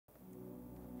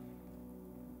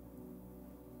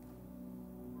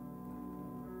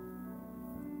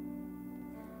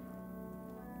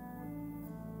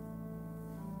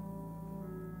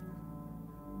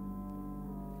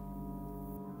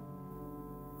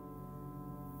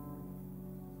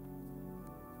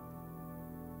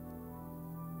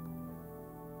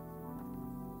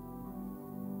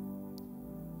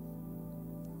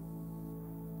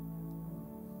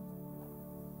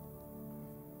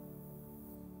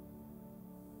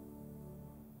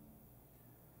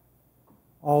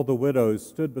All the widows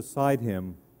stood beside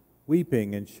him,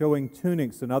 weeping and showing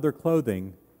tunics and other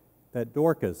clothing that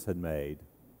Dorcas had made.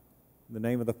 In the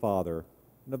name of the Father,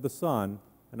 and of the Son,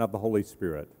 and of the Holy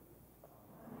Spirit.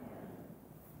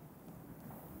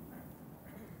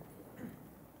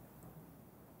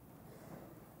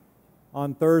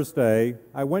 On Thursday,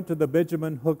 I went to the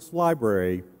Benjamin Hooks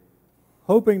Library,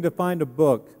 hoping to find a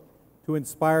book to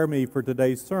inspire me for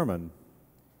today's sermon.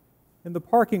 In the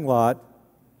parking lot,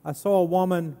 I saw a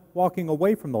woman walking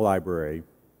away from the library.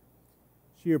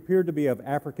 She appeared to be of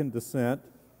African descent,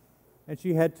 and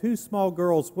she had two small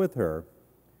girls with her,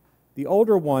 the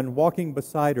older one walking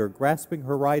beside her, grasping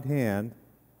her right hand,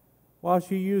 while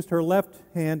she used her left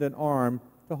hand and arm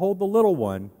to hold the little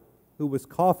one, who was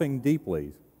coughing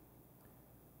deeply.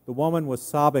 The woman was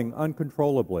sobbing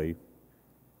uncontrollably.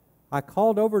 I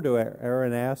called over to her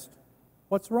and asked,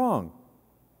 "What's wrong?"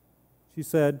 She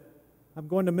said, "I'm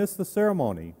going to miss the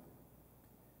ceremony."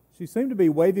 She seemed to be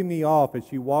waving me off as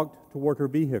she walked toward her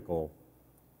vehicle.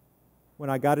 When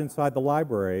I got inside the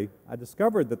library, I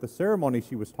discovered that the ceremony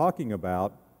she was talking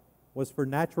about was for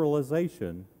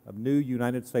naturalization of new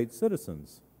United States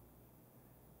citizens.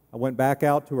 I went back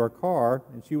out to her car,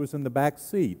 and she was in the back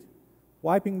seat,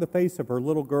 wiping the face of her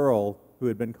little girl who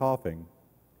had been coughing.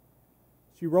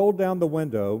 She rolled down the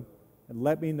window and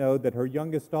let me know that her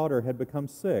youngest daughter had become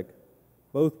sick,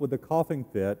 both with a coughing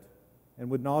fit and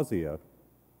with nausea.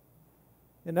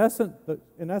 In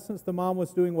essence, the mom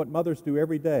was doing what mothers do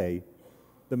every day,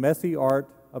 the messy art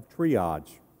of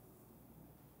triage.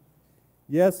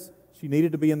 Yes, she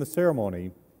needed to be in the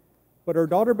ceremony, but her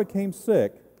daughter became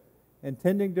sick, and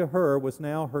tending to her was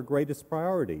now her greatest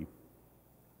priority.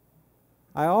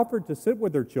 I offered to sit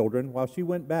with her children while she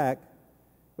went back,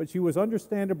 but she was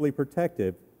understandably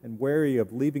protective and wary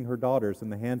of leaving her daughters in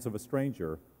the hands of a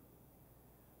stranger.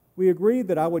 We agreed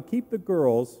that I would keep the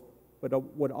girls,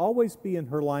 but would always be in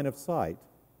her line of sight.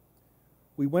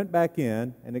 We went back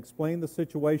in and explained the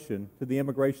situation to the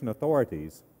immigration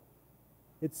authorities.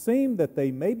 It seemed that they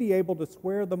may be able to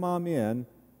swear the mom in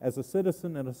as a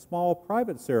citizen in a small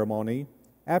private ceremony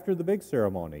after the big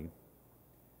ceremony.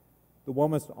 The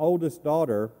woman's oldest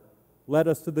daughter led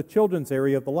us to the children's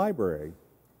area of the library,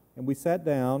 and we sat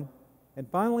down and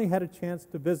finally had a chance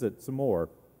to visit some more.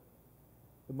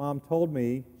 The mom told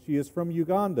me she is from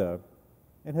Uganda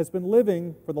and has been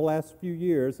living for the last few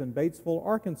years in Batesville,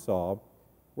 Arkansas,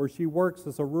 where she works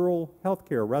as a rural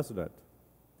healthcare resident.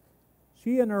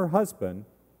 She and her husband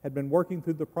had been working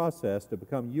through the process to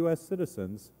become U.S.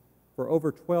 citizens for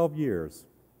over 12 years.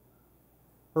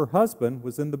 Her husband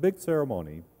was in the big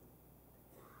ceremony.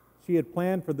 She had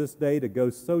planned for this day to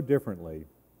go so differently.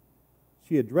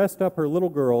 She had dressed up her little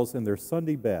girls in their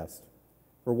Sunday best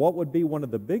for what would be one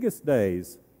of the biggest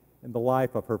days in the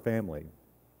life of her family.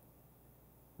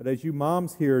 But as you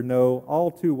moms here know all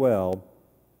too well,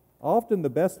 often the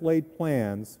best laid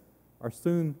plans are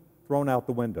soon thrown out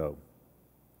the window.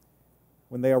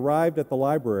 When they arrived at the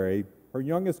library, her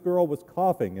youngest girl was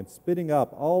coughing and spitting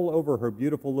up all over her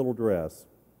beautiful little dress.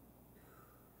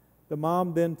 The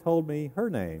mom then told me her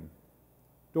name,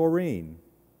 Doreen.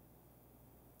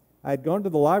 I had gone to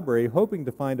the library hoping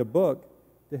to find a book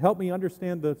to help me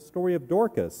understand the story of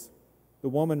Dorcas, the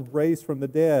woman raised from the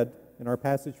dead in our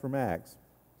passage from Acts.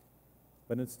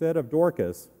 But instead of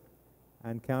Dorcas,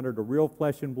 I encountered a real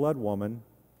flesh and blood woman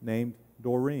named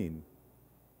Doreen.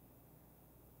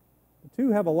 The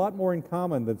two have a lot more in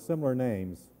common than similar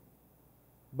names.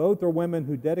 Both are women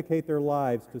who dedicate their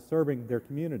lives to serving their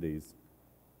communities.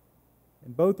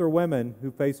 And both are women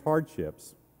who face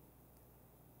hardships.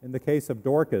 In the case of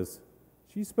Dorcas,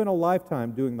 she spent a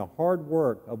lifetime doing the hard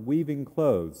work of weaving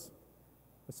clothes,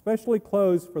 especially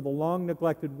clothes for the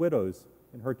long-neglected widows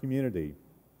in her community.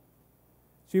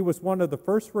 She was one of the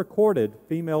first recorded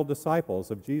female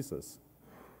disciples of Jesus.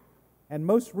 And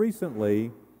most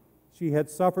recently, she had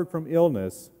suffered from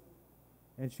illness,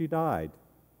 and she died.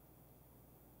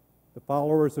 The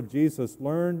followers of Jesus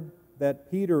learn that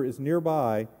Peter is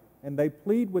nearby, and they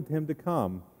plead with him to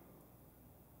come.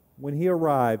 When he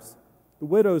arrives, the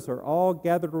widows are all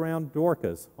gathered around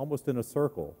Dorcas, almost in a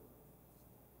circle.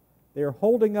 They are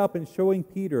holding up and showing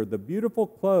Peter the beautiful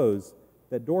clothes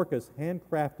that Dorcas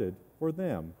handcrafted for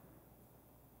them.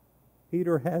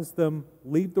 Peter has them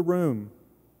leave the room.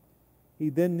 He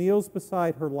then kneels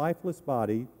beside her lifeless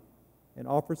body and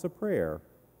offers a prayer.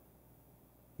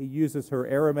 He uses her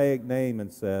Aramaic name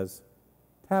and says,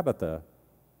 "Tabitha,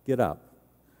 get up."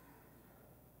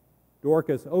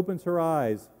 Dorcas opens her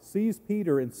eyes, sees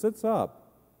Peter, and sits up.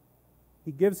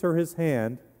 He gives her his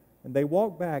hand, and they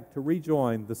walk back to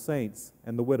rejoin the saints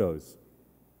and the widows.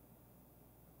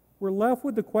 We're left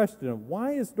with the question of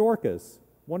why is Dorcas,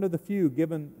 one of the few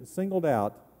singled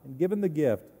out and given the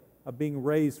gift of being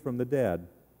raised from the dead.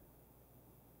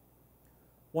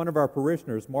 One of our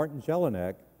parishioners, Martin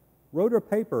Jelinek, wrote a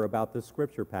paper about this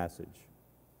scripture passage.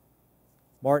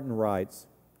 Martin writes,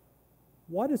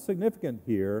 "What is significant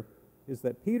here is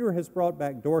that Peter has brought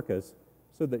back Dorcas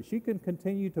so that she can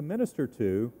continue to minister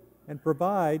to and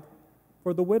provide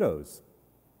for the widows.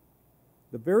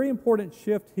 The very important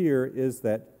shift here is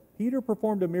that Peter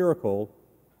performed a miracle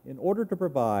in order to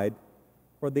provide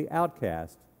for the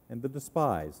outcast and the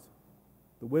despised."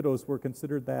 The widows were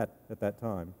considered that at that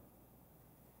time.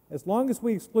 As long as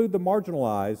we exclude the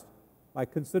marginalized by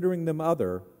considering them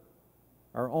other,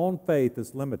 our own faith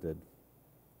is limited.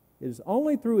 It is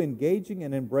only through engaging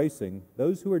and embracing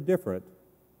those who are different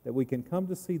that we can come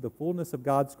to see the fullness of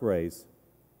God's grace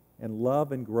and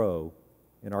love and grow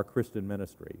in our Christian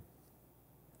ministry.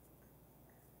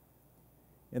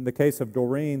 In the case of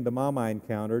Doreen, the mom I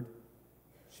encountered,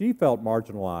 she felt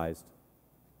marginalized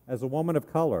as a woman of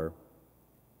color,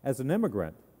 as an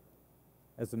immigrant,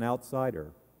 as an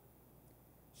outsider.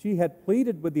 She had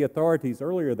pleaded with the authorities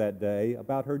earlier that day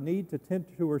about her need to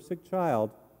tend to her sick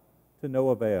child to no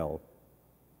avail.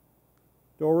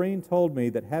 Doreen told me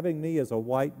that having me as a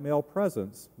white male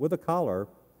presence with a collar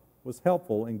was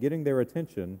helpful in getting their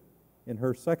attention in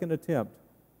her second attempt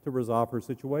to resolve her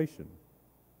situation.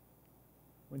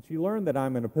 When she learned that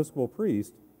I'm an Episcopal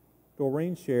priest,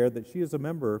 Doreen shared that she is a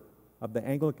member of the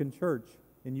Anglican Church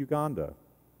in Uganda.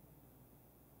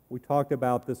 We talked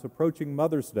about this approaching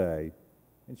Mother's Day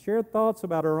and shared thoughts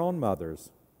about our own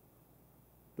mothers.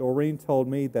 Doreen told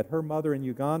me that her mother in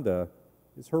Uganda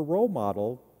is her role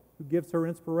model who gives her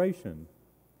inspiration.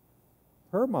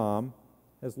 Her mom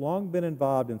has long been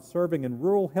involved in serving in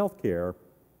rural health care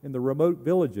in the remote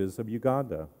villages of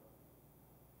Uganda.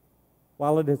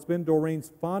 While it has been Doreen's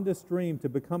fondest dream to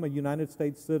become a United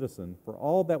States citizen for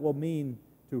all that will mean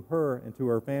to her and to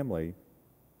her family,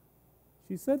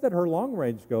 she said that her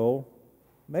long-range goal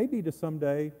may be to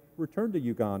someday return to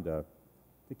Uganda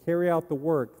to carry out the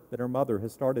work that her mother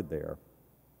has started there.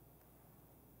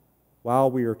 While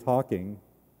we are talking,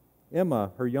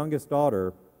 Emma, her youngest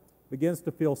daughter, begins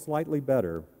to feel slightly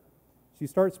better. She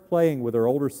starts playing with her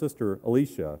older sister,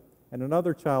 Alicia, and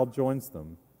another child joins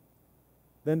them.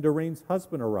 Then Doreen's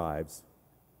husband arrives.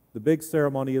 The big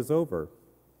ceremony is over.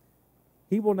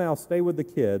 He will now stay with the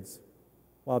kids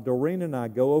while Doreen and I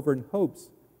go over in hopes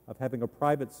of having a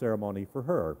private ceremony for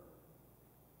her.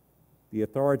 The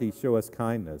authorities show us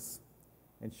kindness,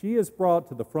 and she is brought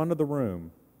to the front of the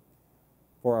room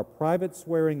for a private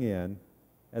swearing in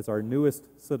as our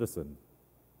newest citizen.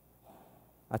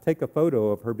 I take a photo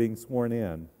of her being sworn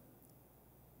in.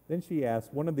 Then she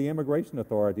asks one of the immigration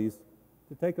authorities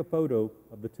to take a photo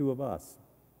of the two of us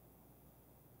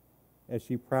as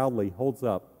she proudly holds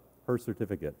up her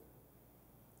certificate.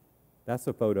 That's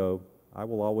a photo I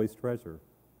will always treasure.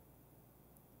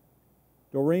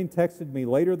 Doreen texted me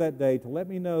later that day to let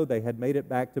me know they had made it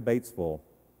back to Batesville.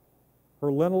 Her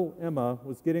little Emma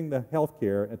was getting the health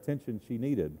care attention she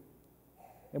needed,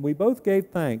 and we both gave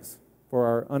thanks for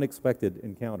our unexpected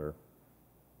encounter.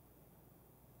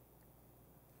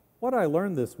 What I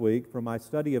learned this week from my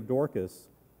study of Dorcas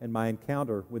and my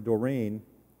encounter with Doreen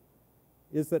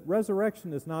is that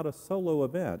resurrection is not a solo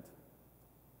event.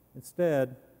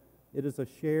 Instead, it is a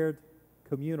shared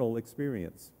communal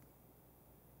experience.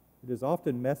 It is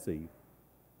often messy,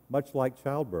 much like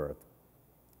childbirth.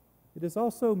 It is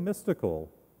also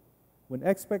mystical, when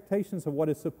expectations of what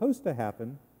is supposed to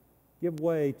happen give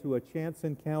way to a chance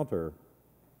encounter,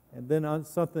 and then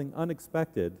something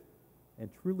unexpected and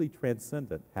truly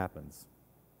transcendent happens.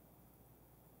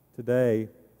 Today,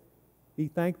 be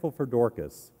thankful for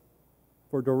Dorcas,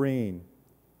 for Doreen,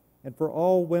 and for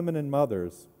all women and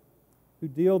mothers who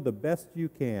deal the best you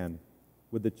can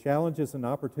with the challenges and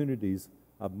opportunities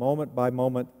of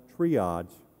moment-by-moment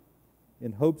triage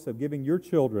in hopes of giving your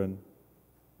children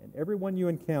and everyone you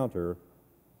encounter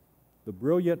the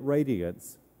brilliant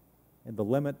radiance and the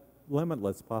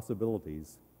limitless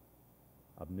possibilities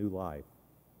of new life.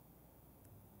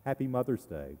 Happy Mother's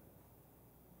Day.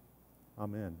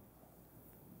 Amen.